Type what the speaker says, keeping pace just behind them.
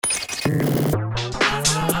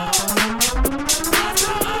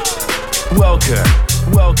Welcome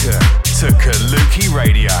to Kaluki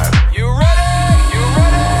Radio. You ready? You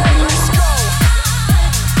ready? Let's go.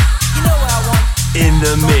 You know what I want. In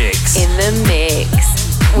the mix. In the mix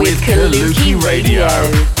with Kaluki Radio.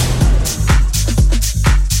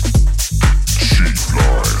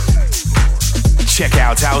 Check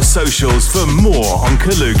out our socials for more on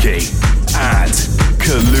Kaluki at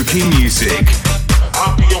Kaluki Music.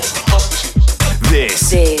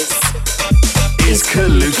 This is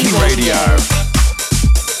Kaluki Radio.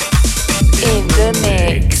 In the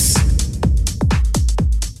mix.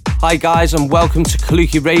 Hi guys and welcome to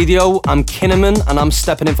Kaluki Radio. I'm Kinnaman and I'm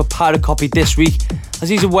stepping in for Pirate Copy this week as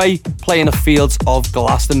he's away playing the fields of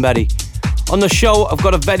Glastonbury. On the show I've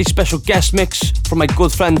got a very special guest mix from my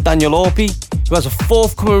good friend Daniel Orpy, who has a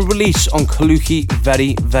forthcoming release on Kaluki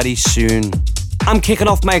very soon. I'm kicking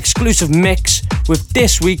off my exclusive mix with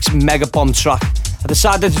this week's Mega Bomb track. I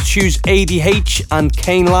decided to choose ADH and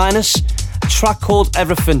Kane Linus, a track called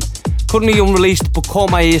Everything. Currently unreleased but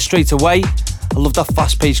caught my ear straight away. I love that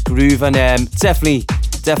fast-paced groove and definitely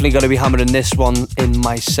going to be hammering this one in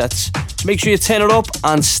my sets. So make sure you turn it up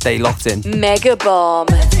and stay locked in. Mega Bomb.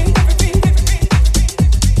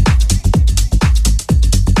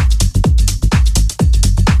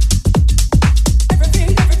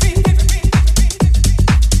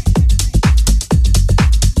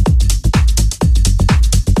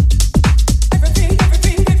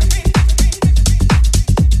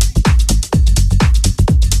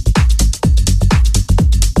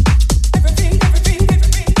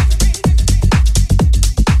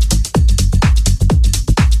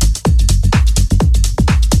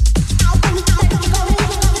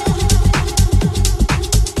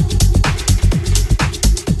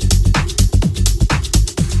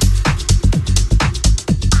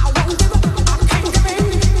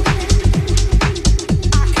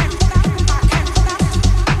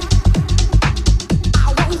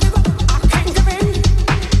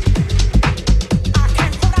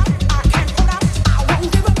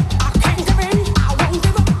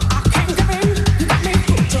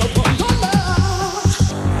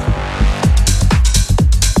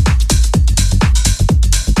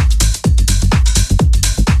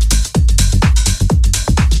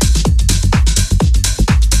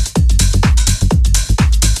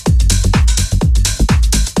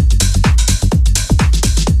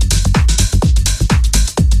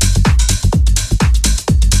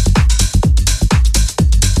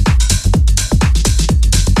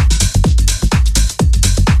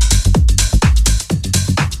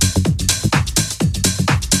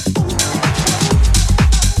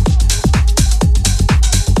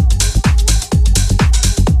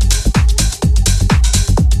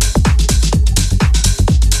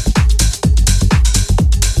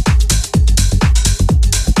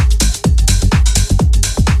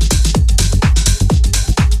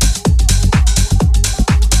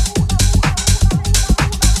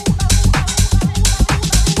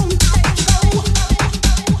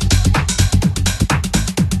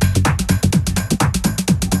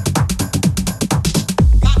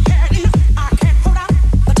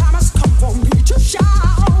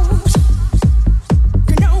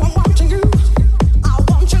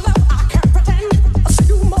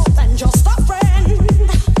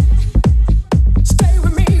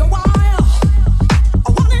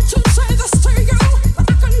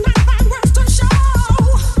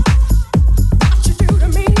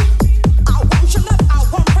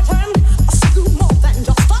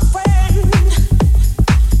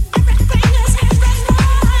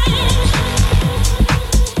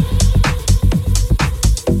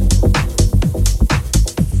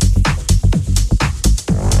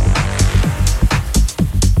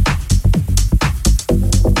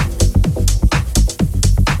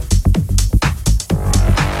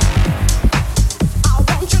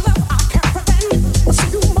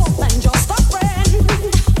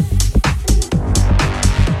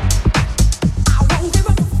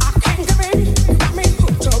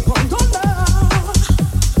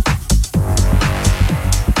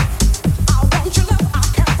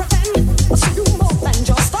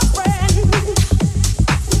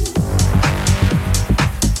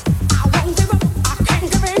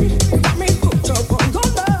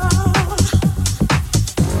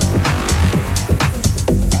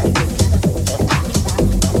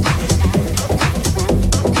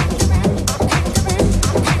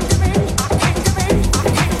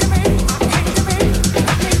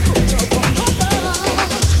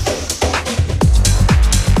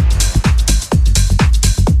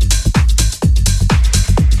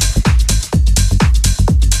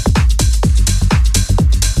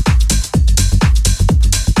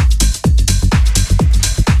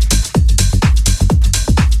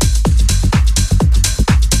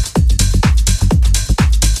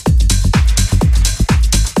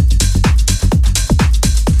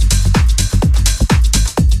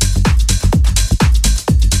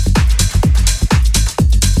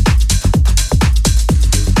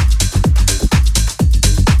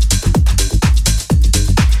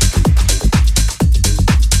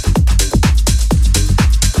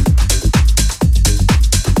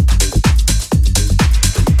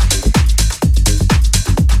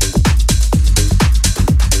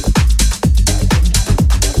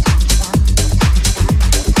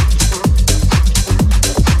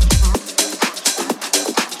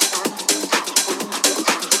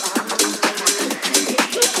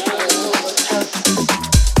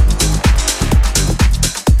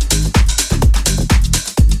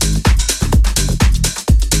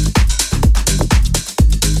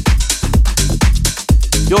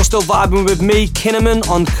 You're still vibing with me, Kinnaman,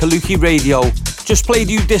 on Kaluki Radio. Just played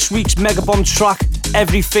you this week's Mega Bomb track,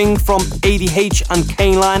 Everything from ADH and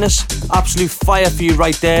Kane Linus. Absolute fire for you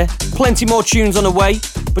right there. Plenty more tunes on the way,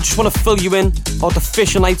 but just want to fill you in about the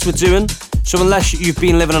Fisher Nights we're doing. So unless you've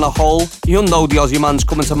been living in a hole, you'll know the Aussie man's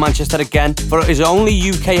coming to Manchester again for his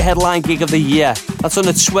only UK headline gig of the year. That's on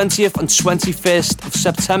the 20th and 21st of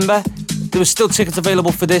September. There are still tickets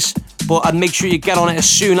available for this, but I'd make sure you get on it as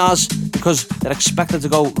soon as, because they're expected to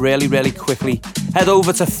go really, really quickly. Head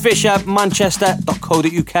over to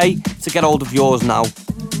fishermanchester.co.uk to get hold of yours now.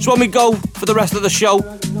 So when we go for the rest of the show,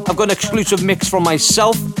 I've got an exclusive mix from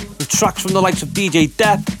myself with tracks from the likes of DJ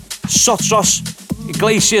Depp, Sotros,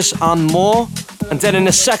 Iglesias and more. And then in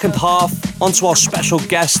the second half, onto our special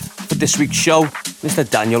guest for this week's show, Mr.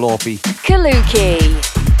 Daniel Orpey.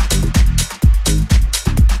 Kaluki.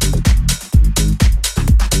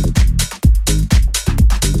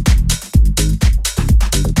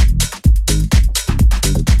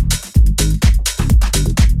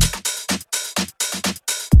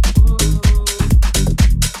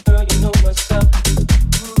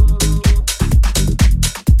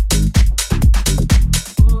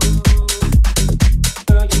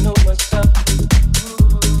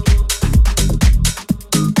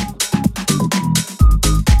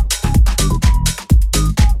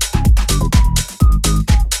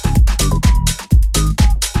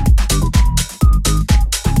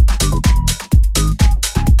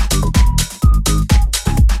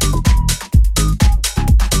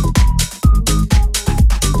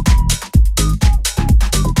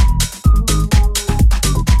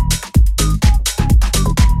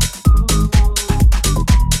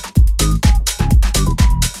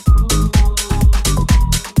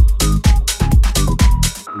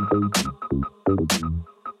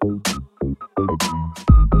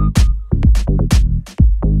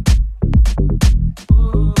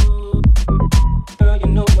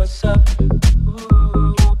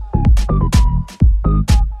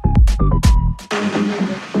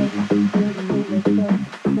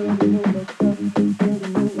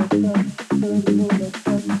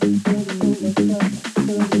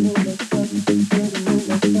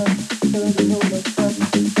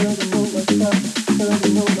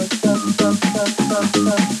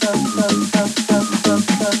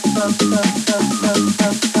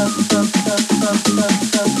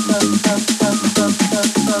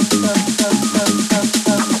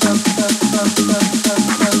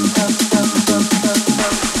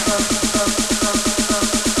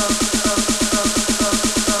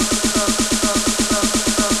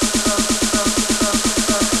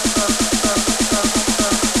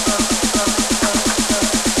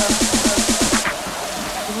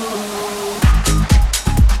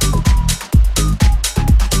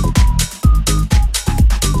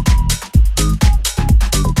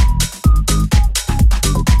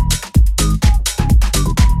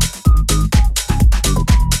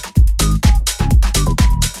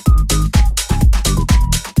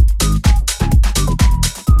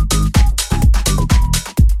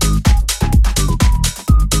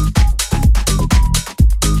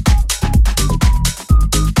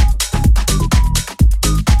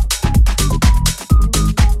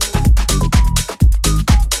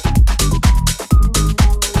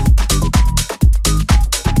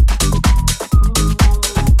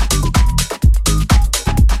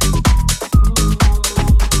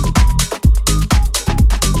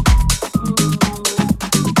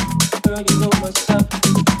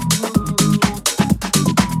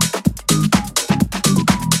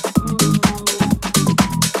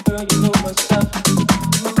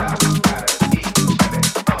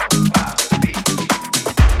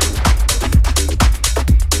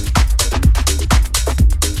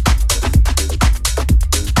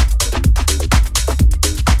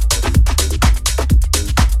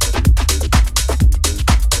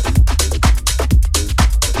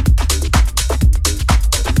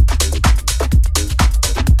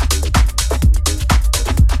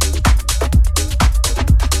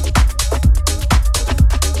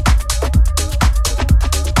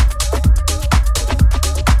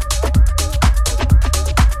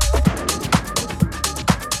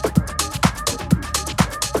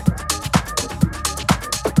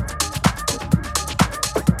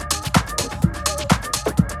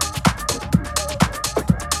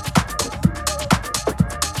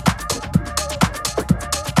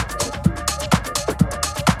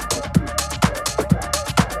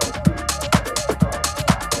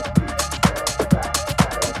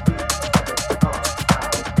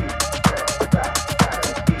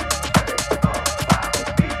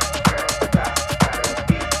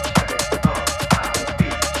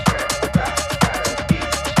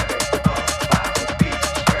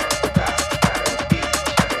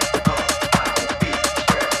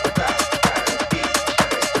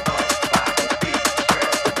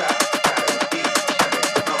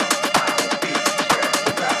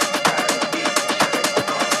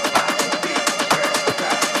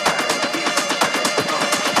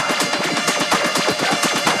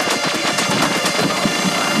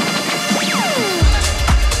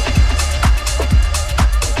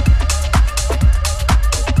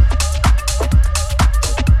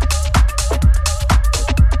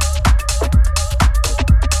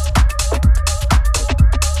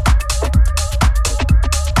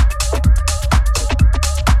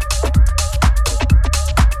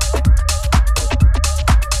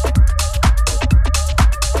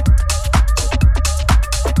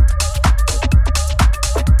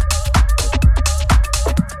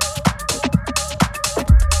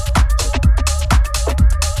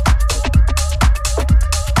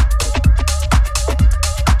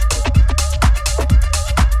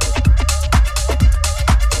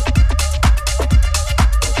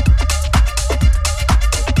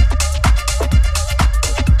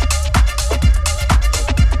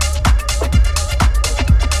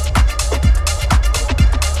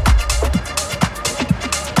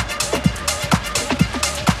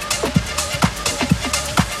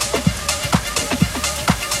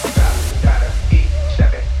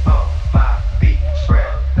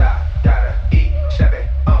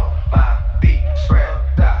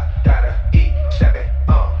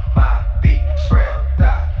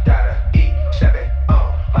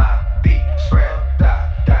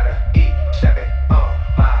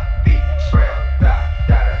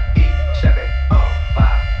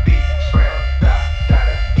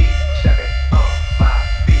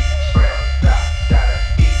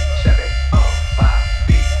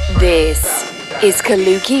 is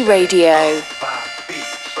Kaluki Radio.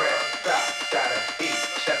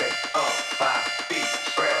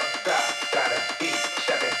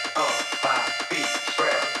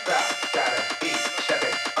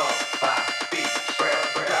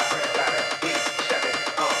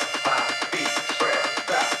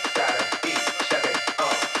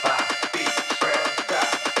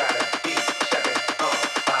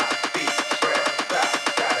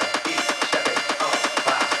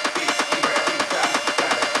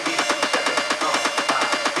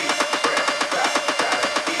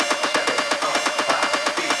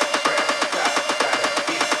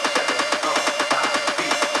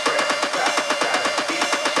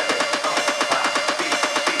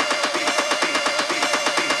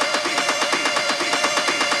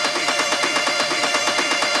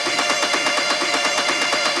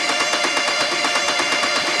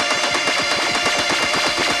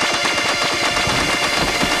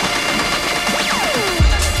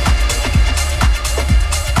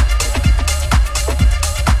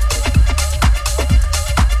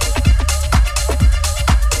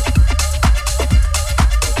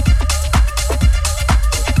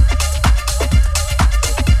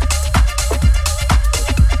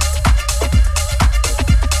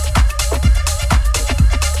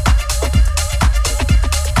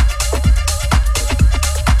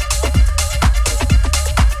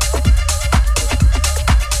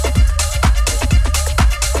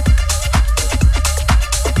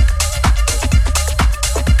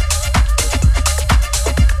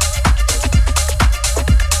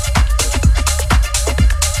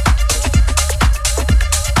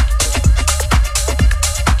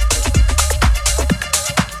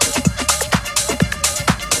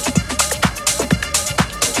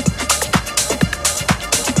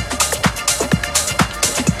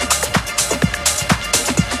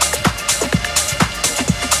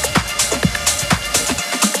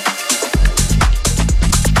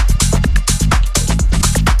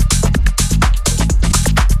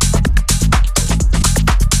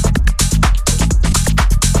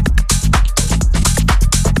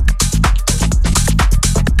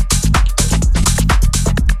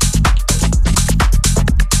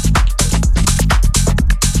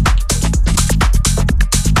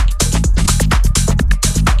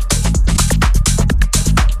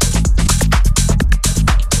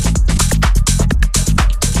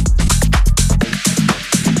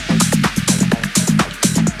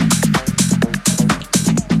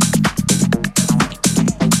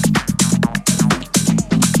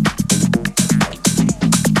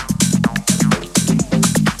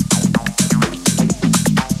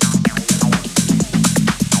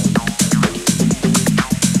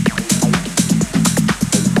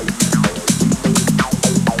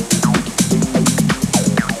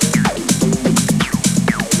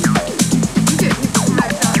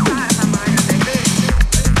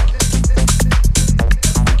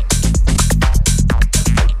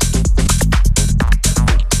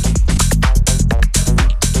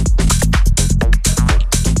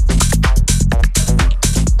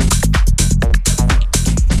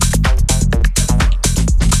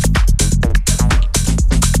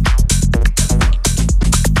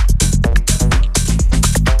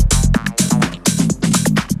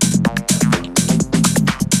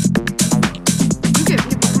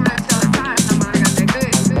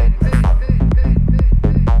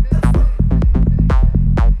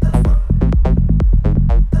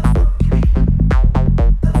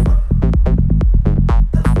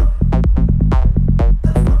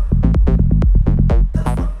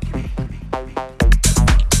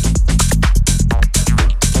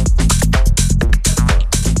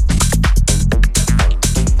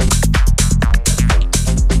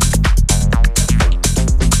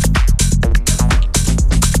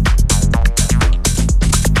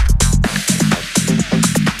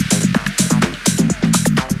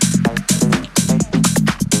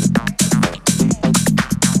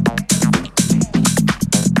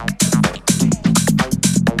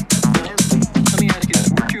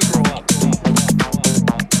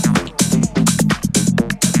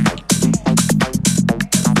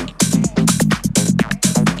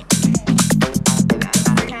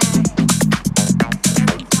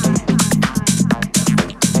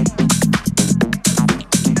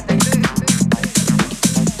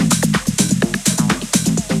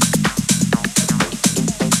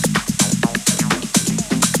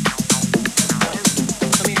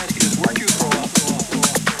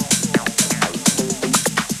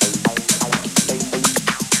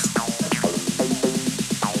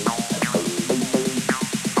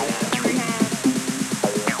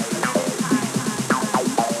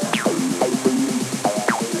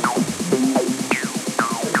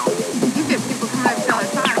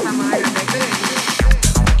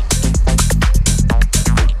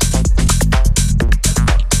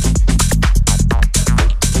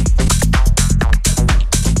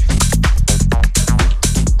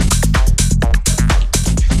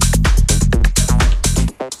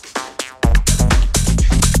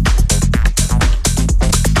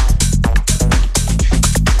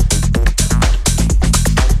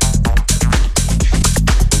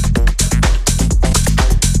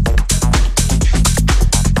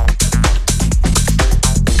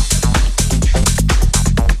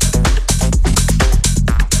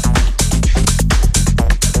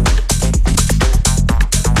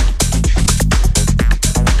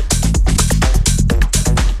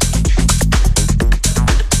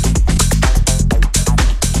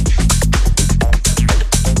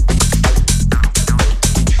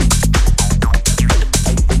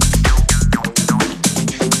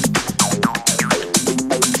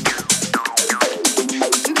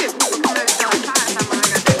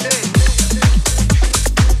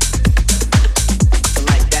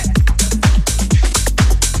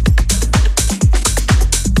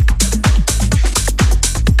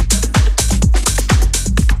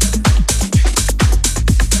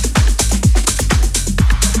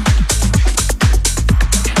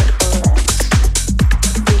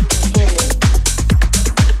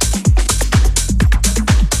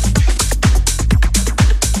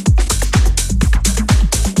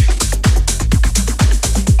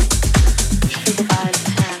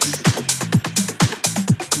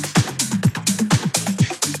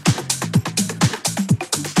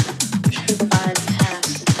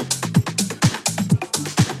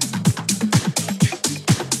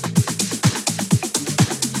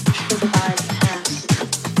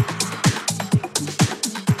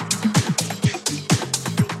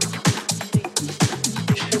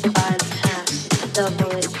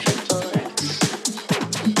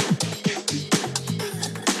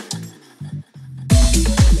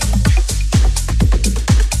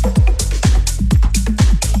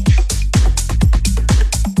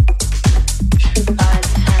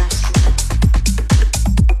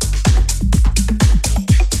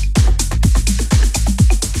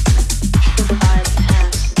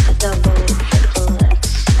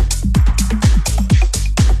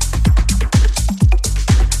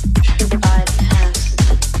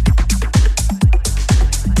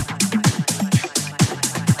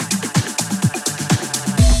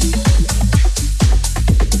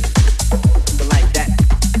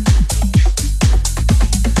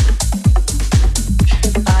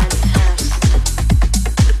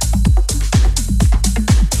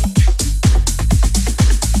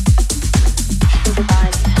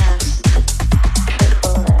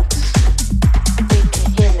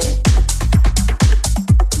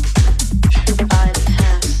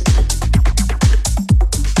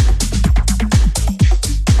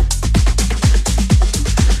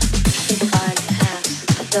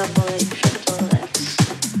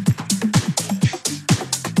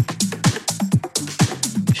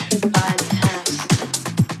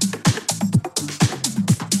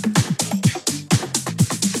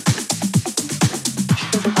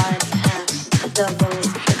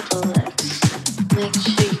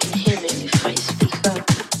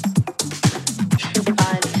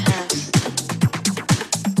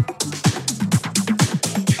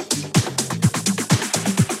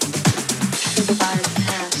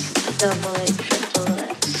 double A, triple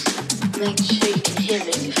X. Make sure you can hear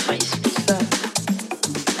me before you speak up.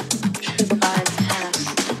 Triple bypass,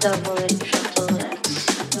 double A, triple X.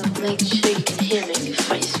 Make sure you can hear me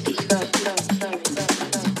before you speak up.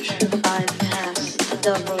 Triple bypass,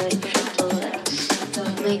 double A, triple X.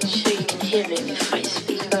 Make sure you can hear me before you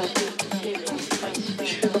speak up.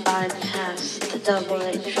 Triple bypass, double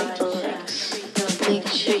A, triple X. Make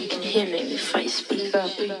sure you can hear me before you speak up.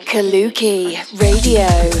 Kaluki Radio.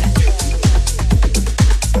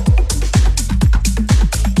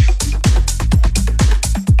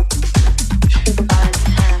 Bye.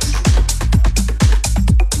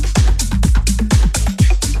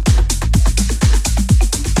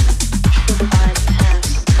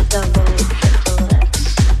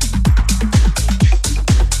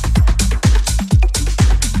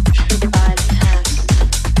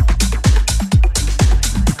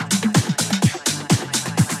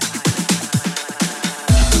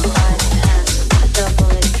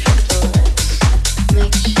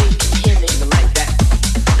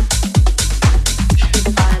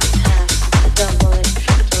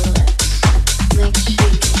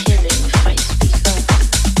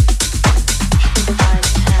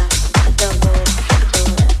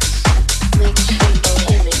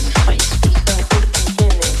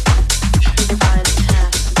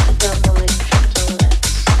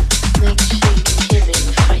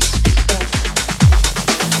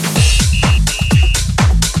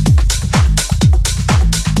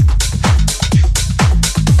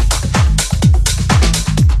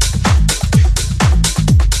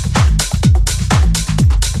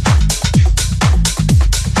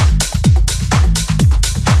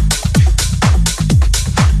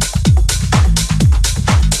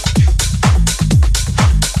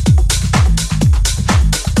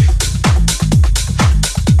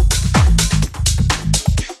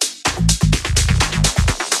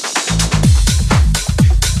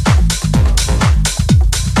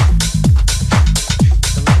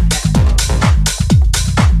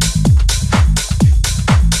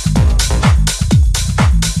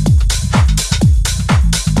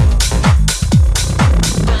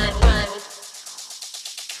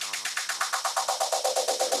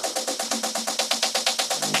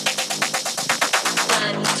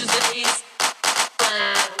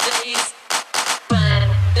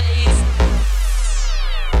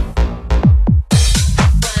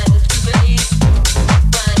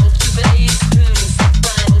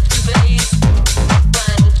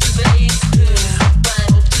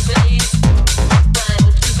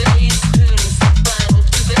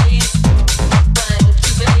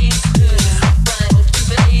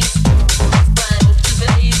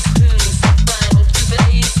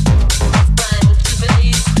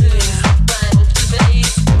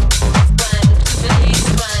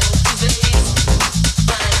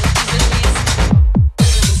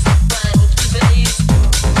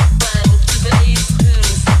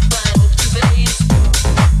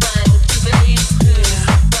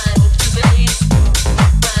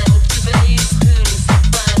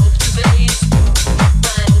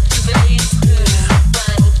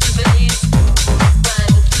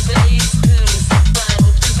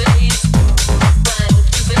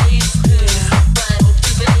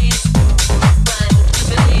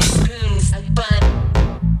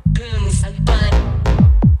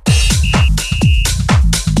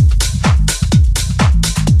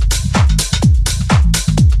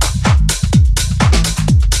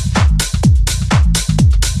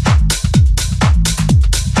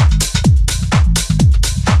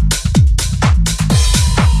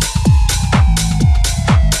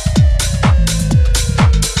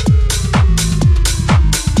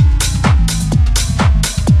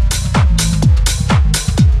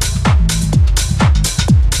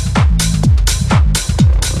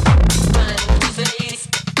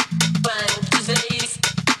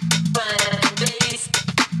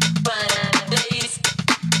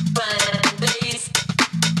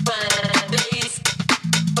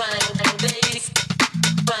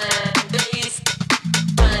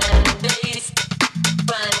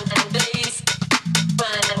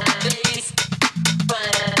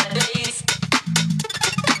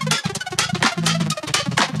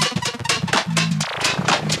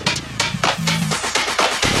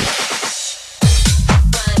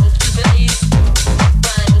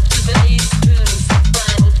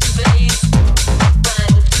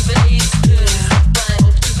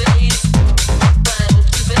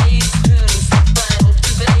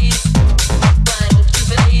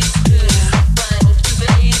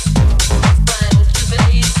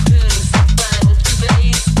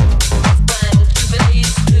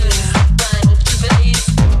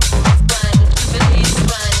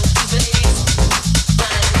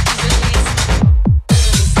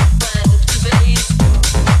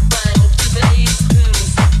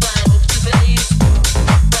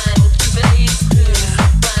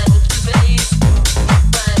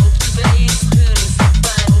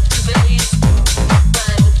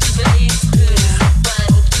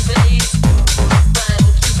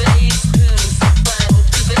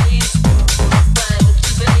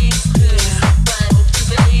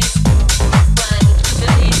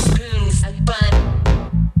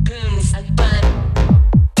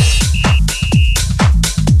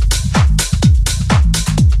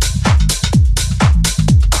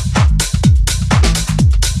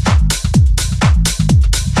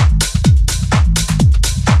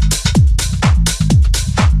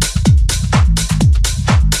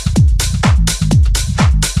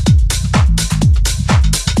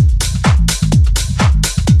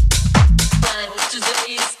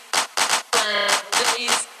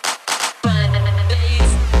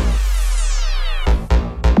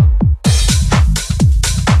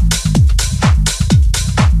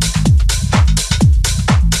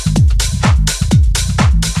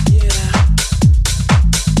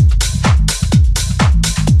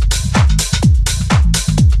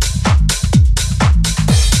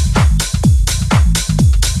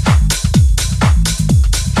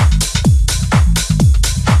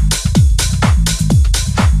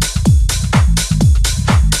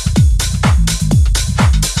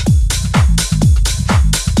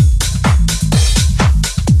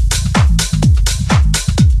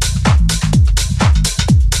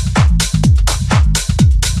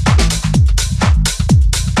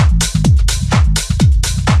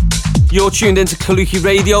 You're tuned into Kaluki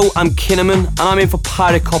Radio. I'm Kinnaman and I'm in for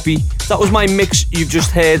Pirate Copy. That was my mix you've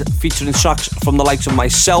just heard, featuring tracks from the likes of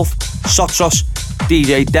myself, Sotros,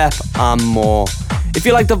 DJ Depp and more. If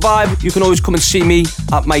you like the vibe, you can always come and see me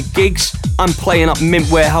at my gigs. I'm playing at Mint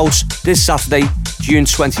Warehouse this Saturday, June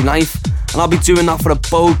 29th, and I'll be doing that for a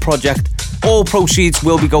bold project. All proceeds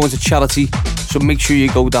will be going to charity, so make sure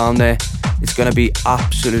you go down there. It's going to be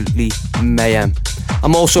absolutely mayhem.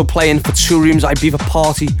 I'm also playing for Two Rooms Ibiza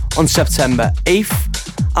Party on September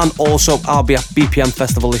 8th, and also I'll be at BPM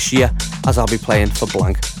Festival this year as I'll be playing for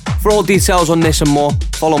Blank. For all details on this and more,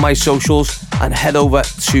 follow my socials and head over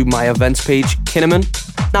to my events page, Kinnaman.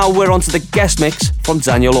 Now we're on to the guest mix from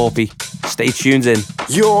Daniel Orpey. Stay tuned in.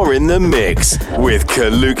 You're in the mix with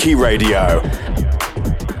Kaluki Radio.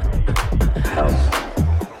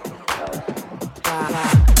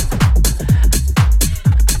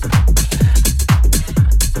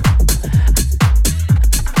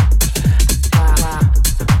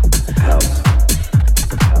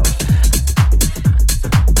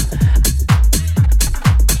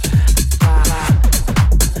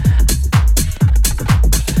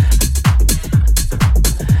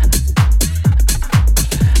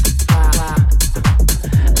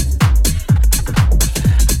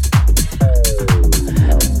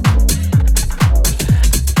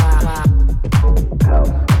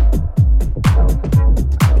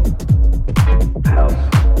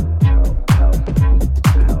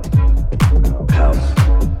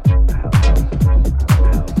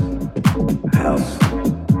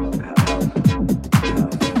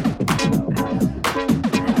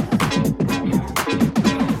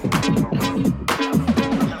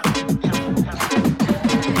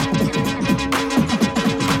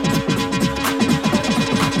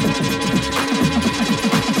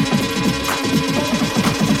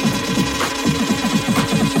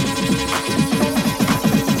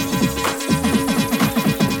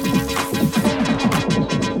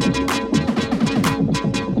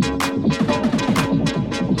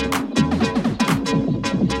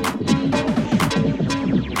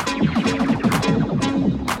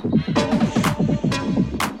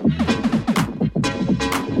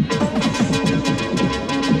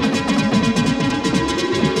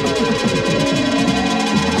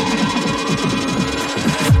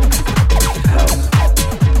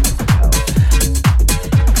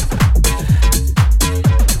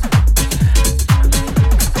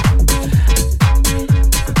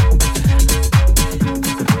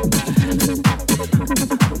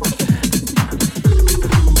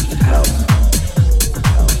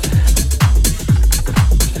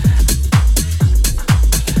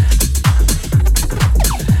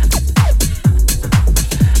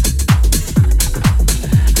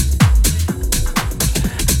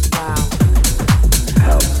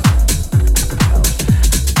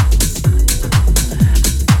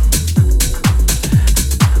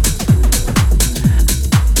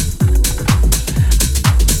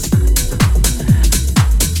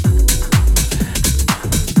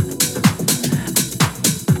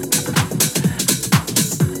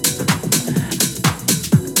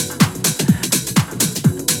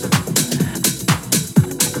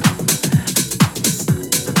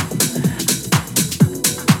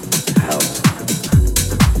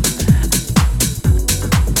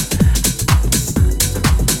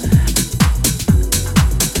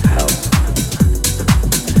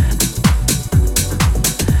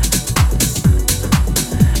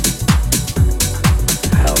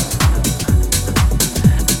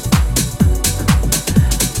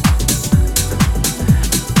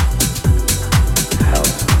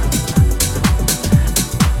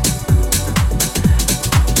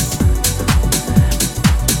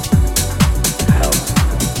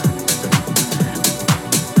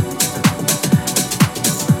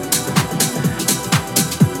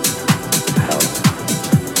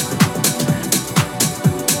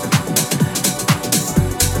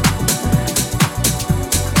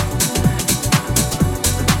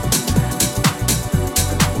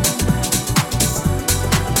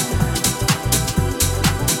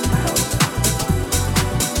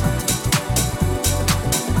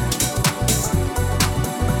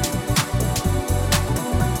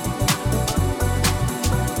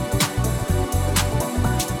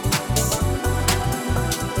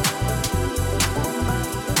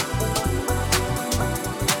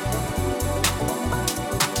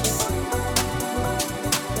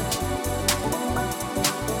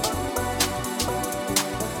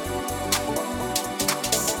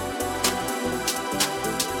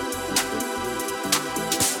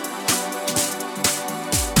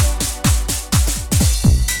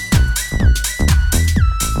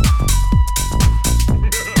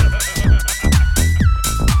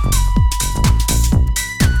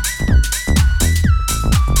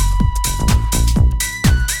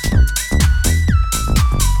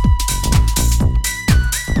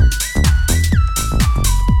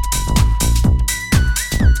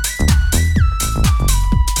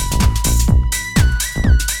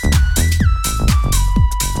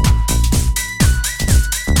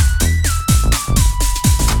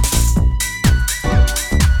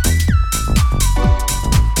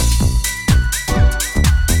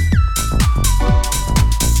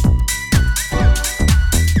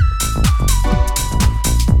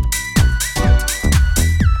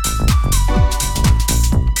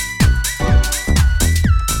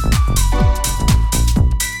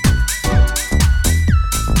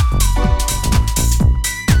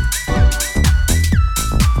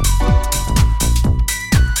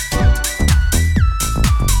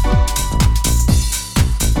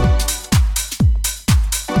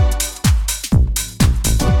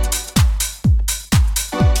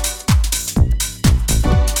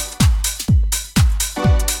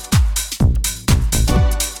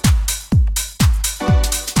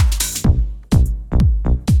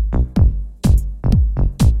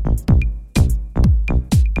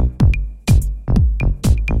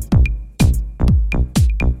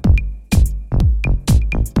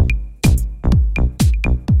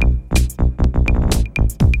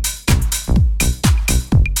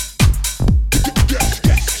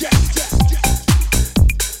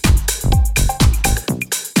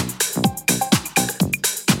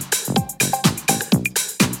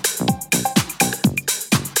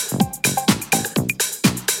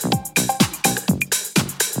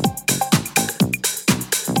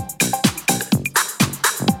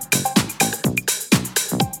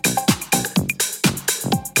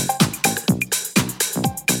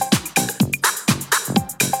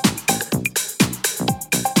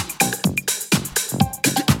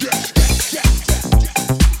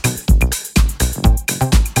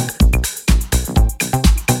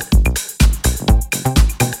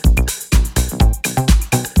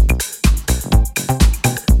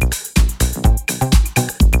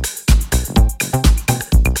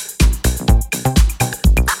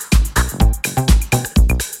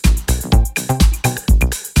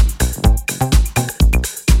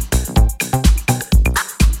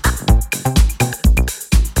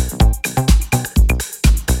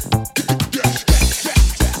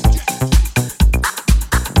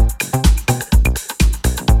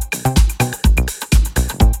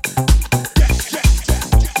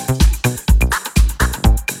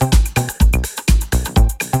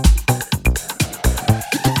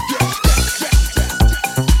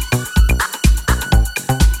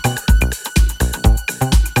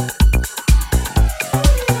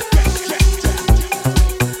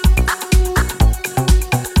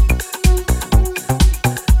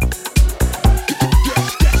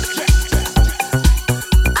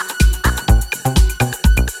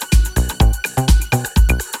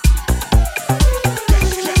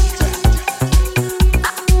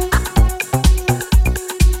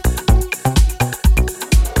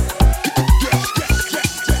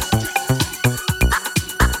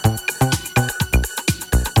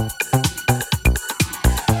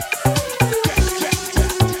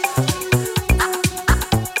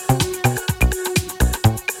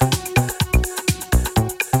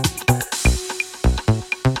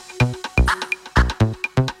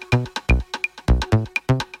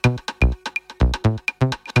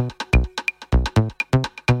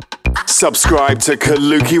 Subscribe to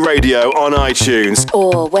Kaluki Radio on iTunes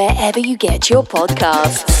or wherever you get your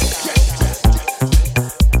podcasts.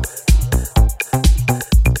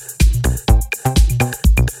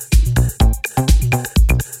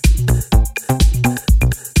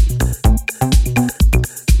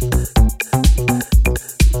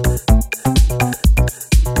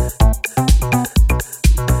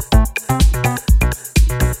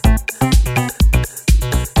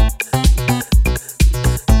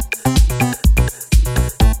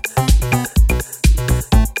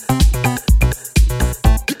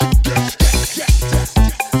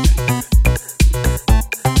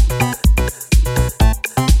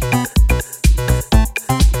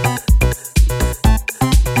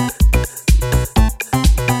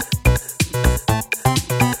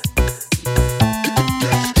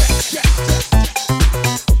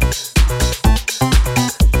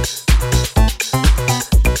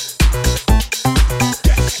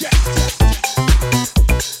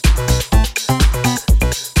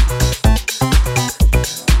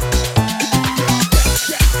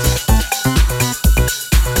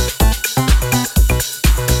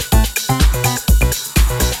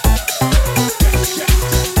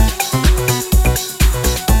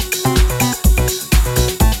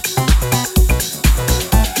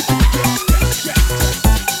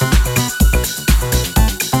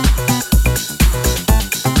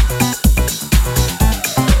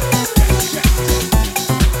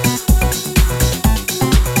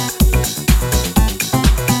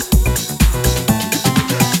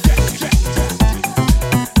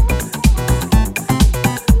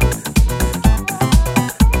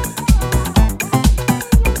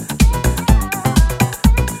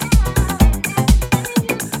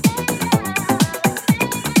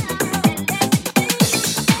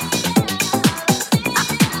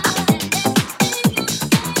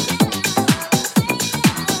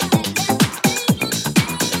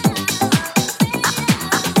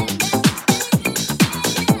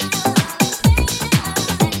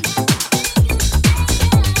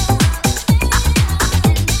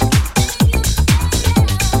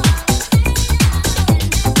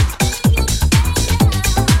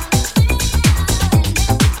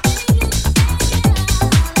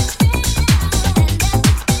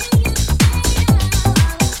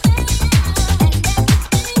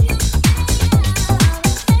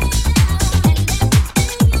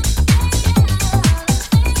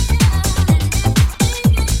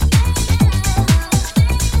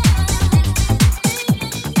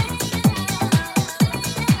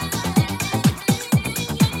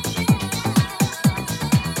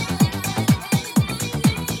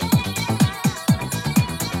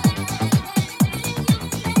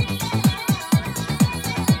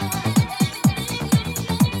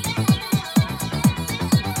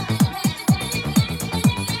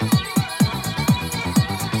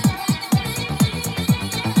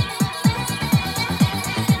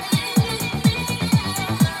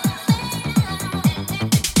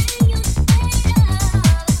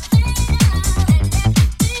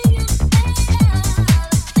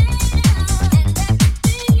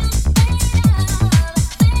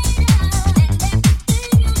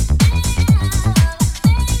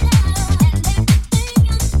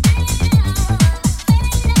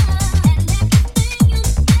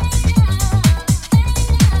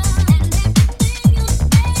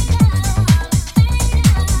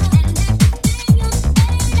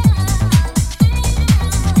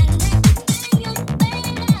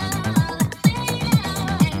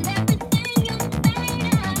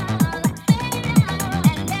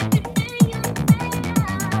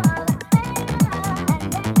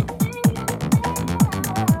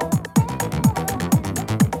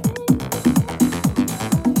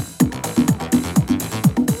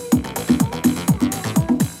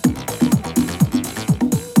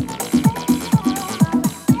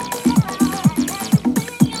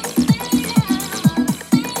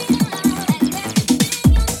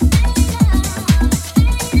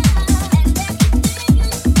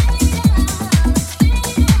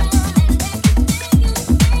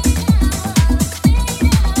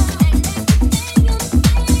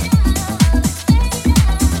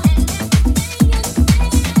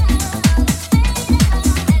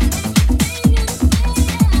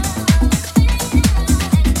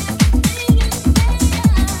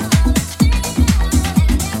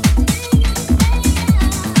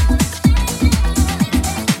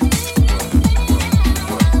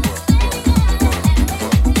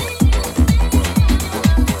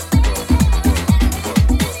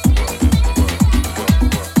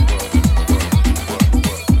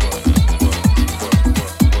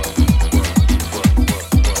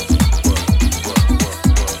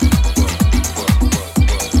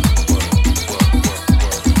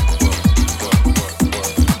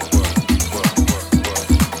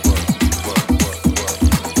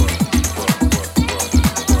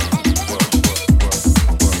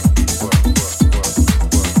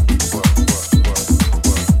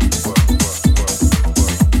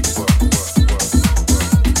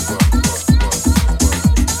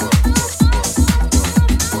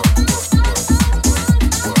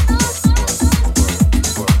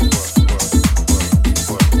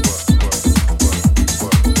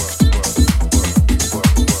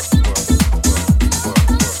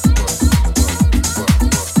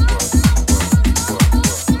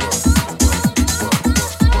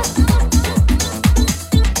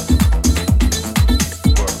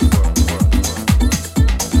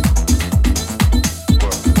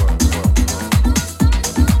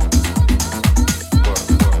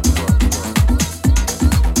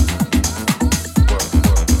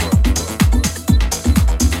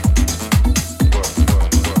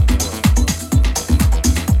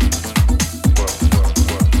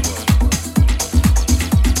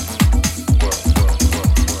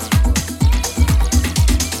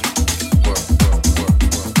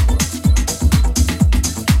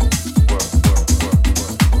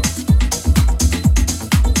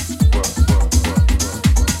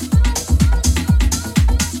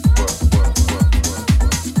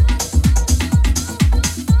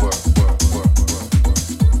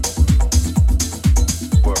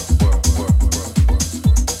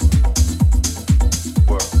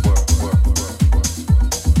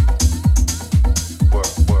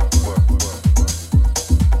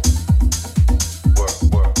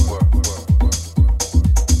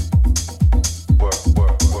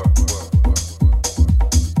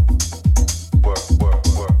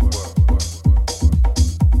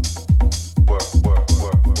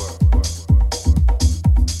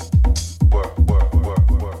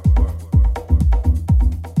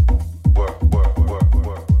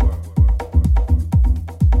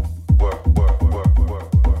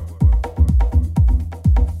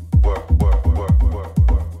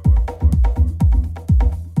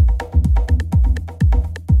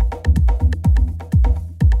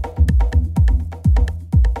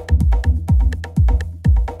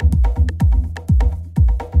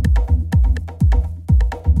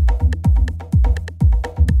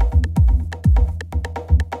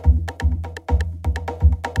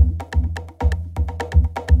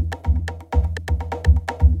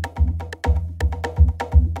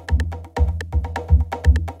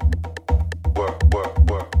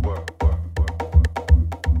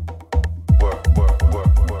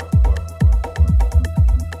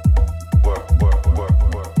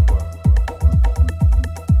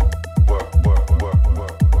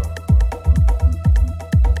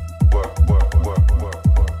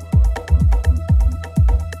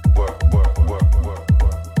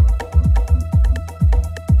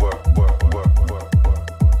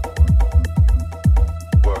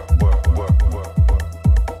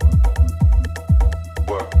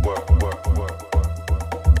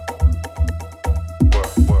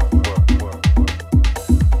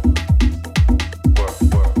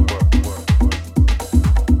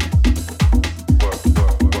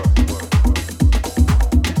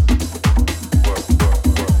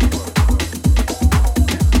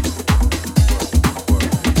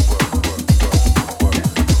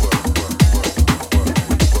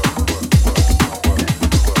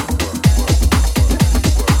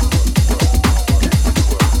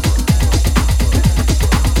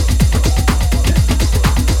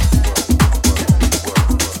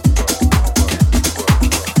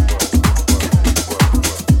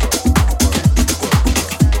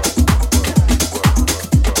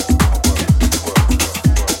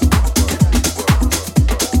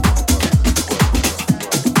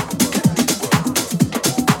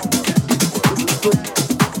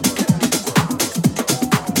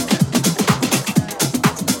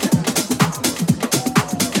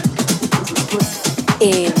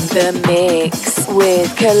 in the mix with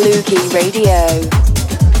Kaluki Radio.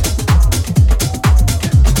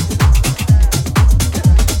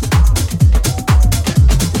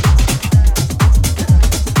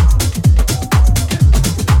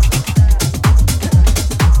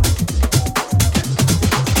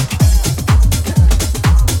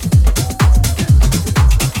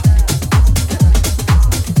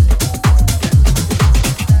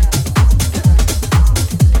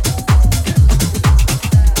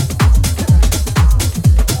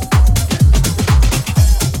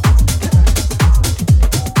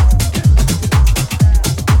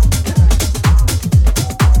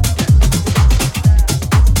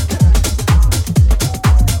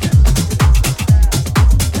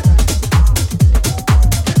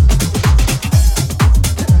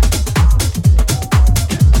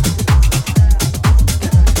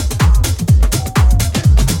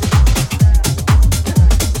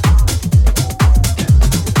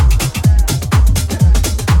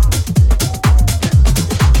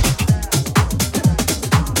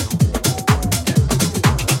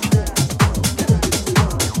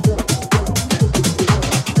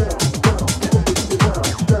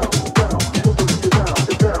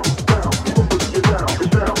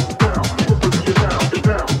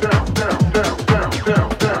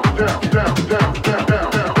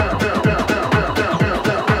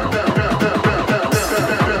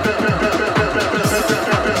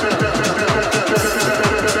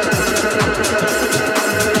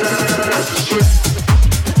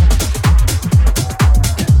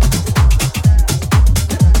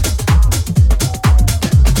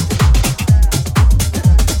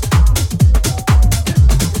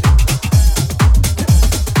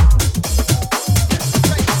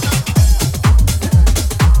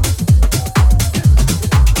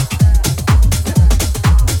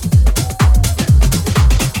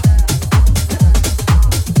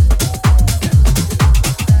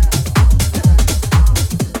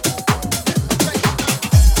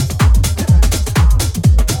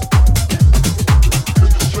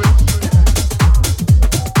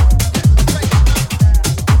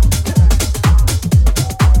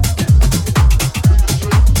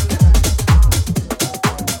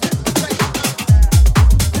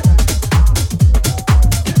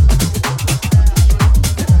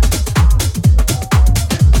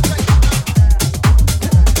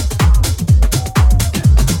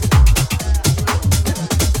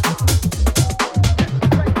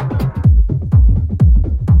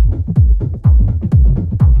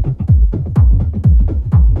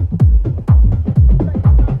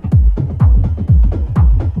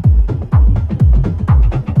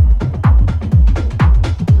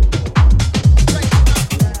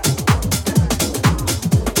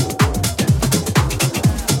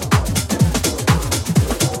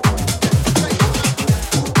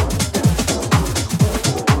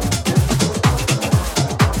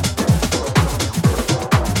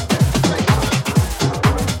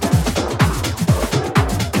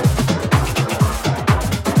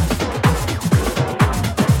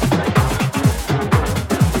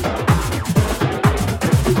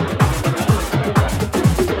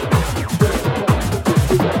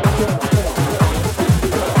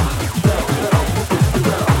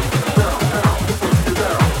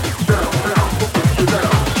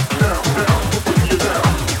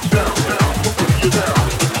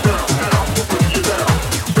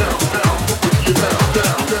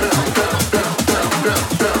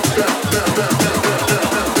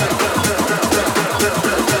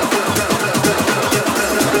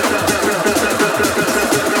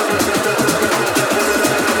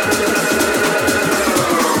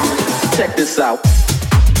 this out.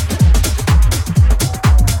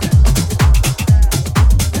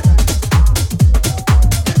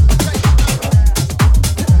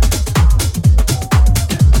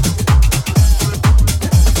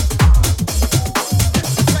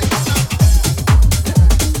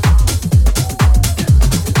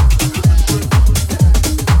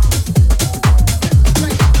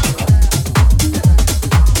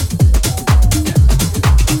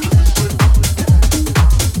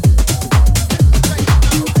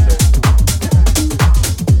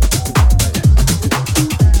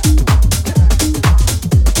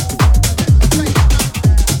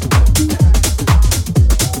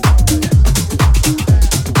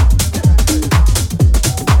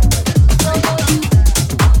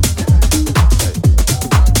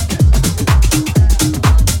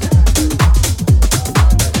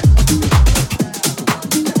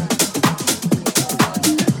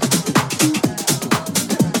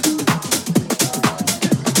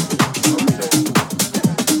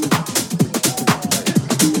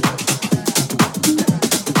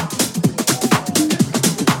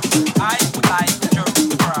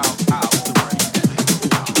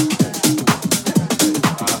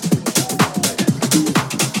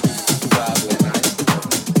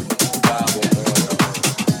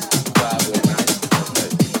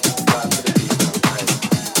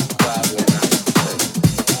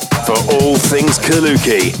 things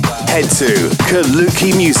Kaluki, head to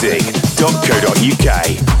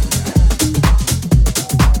kalukimusic.co.uk.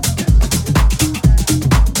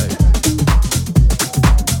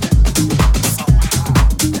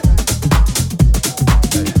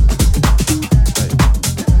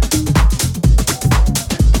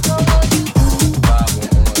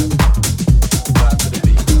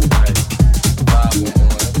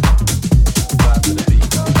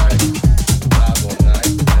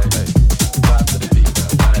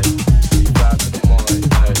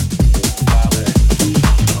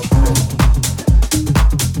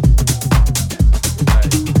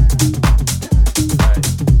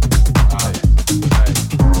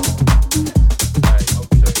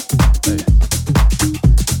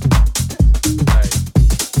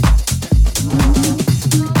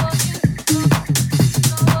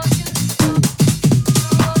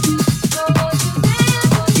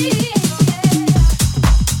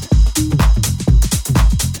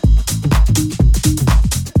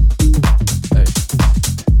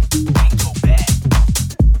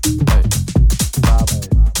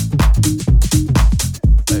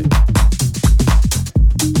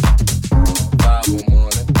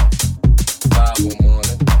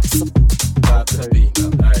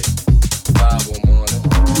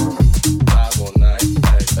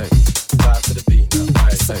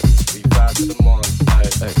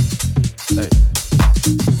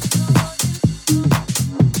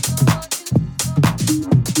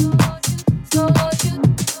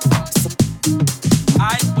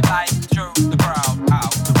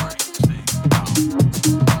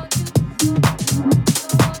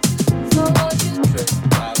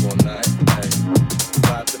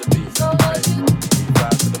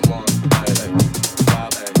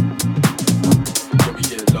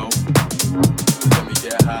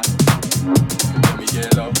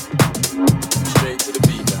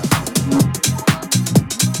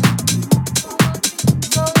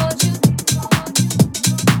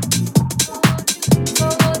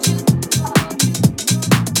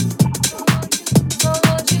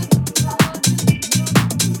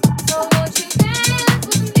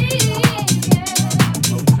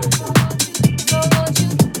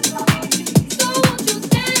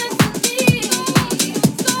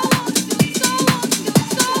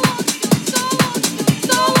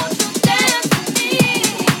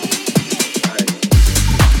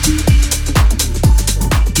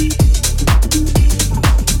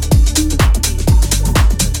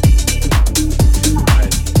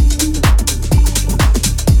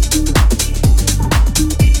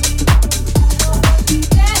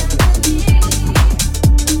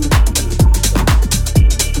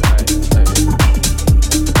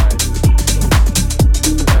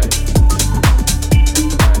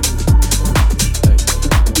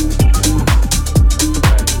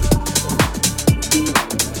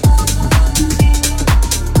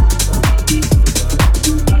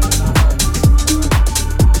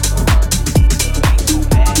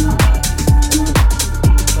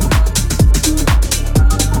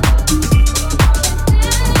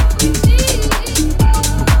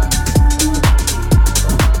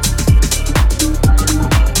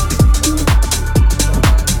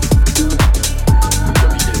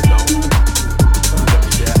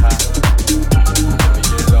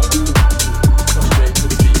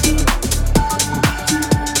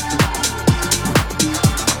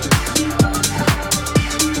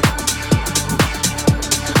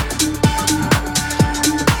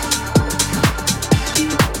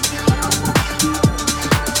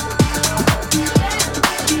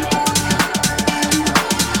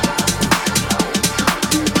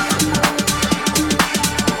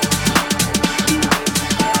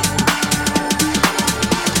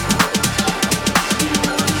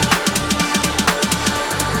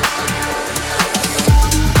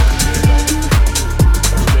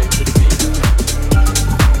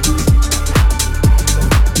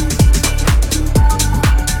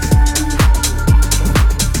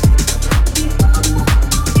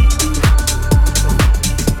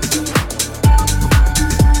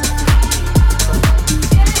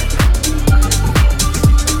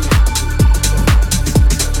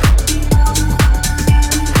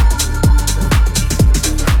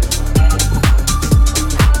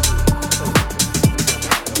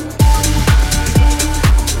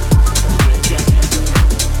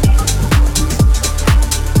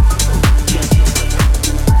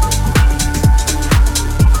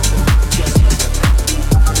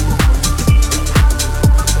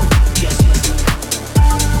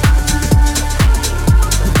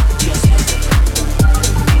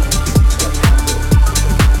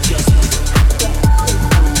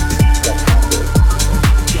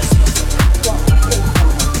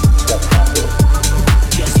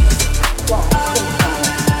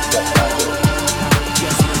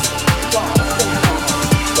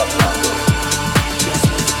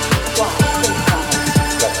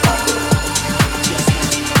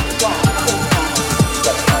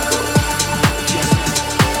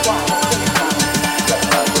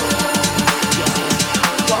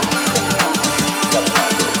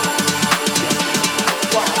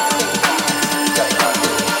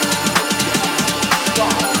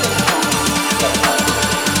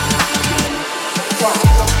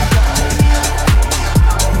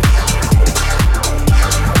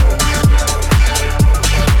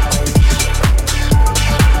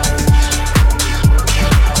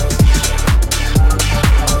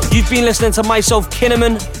 been listening to myself,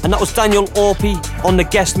 Kinnaman, and that was Daniel Orpey on the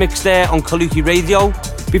guest mix there on Kaluki Radio.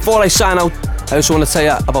 Before I sign out, I also want to tell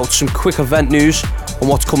you about some quick event news on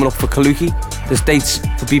what's coming up for Kaluki. There's dates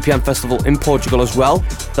for BPM Festival in Portugal as well.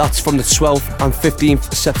 That's from the 12th and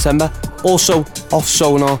 15th September. Also off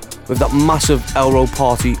Sonar with that massive Elro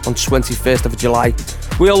party on 21st of July.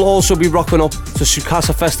 We'll also be rocking up to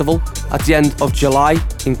Sukasa Festival at the end of July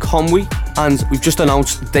in Conwy, and we've just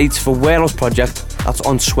announced the dates for Warehouse Project. That's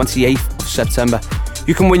on 28th of September.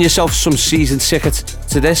 You can win yourself some season tickets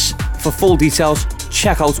to this. For full details,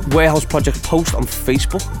 check out Warehouse Project post on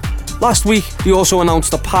Facebook. Last week, we also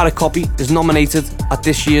announced that Pirate Copy is nominated at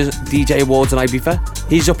this year's DJ Awards in Ibiza.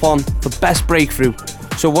 He's up on for Best Breakthrough.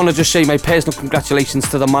 So I want to just say my personal congratulations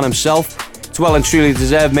to the man himself. It's well and truly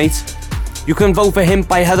deserved, mate. You can vote for him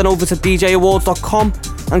by heading over to djawards.com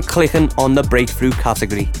and clicking on the Breakthrough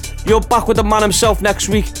category. You're back with the man himself next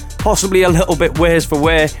week, possibly a little bit worse for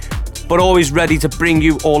wear, but always ready to bring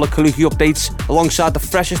you all the Kaluki updates alongside the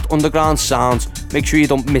freshest underground sounds. Make sure you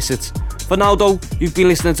don't miss it. For now though, you've been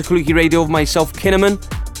listening to Kaluki Radio with myself, Kinnaman.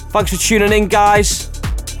 Thanks for tuning in, guys.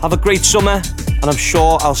 Have a great summer, and I'm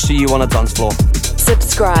sure I'll see you on a dance floor.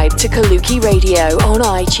 Subscribe to Kaluki Radio on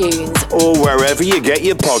iTunes or wherever you get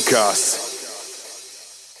your podcasts.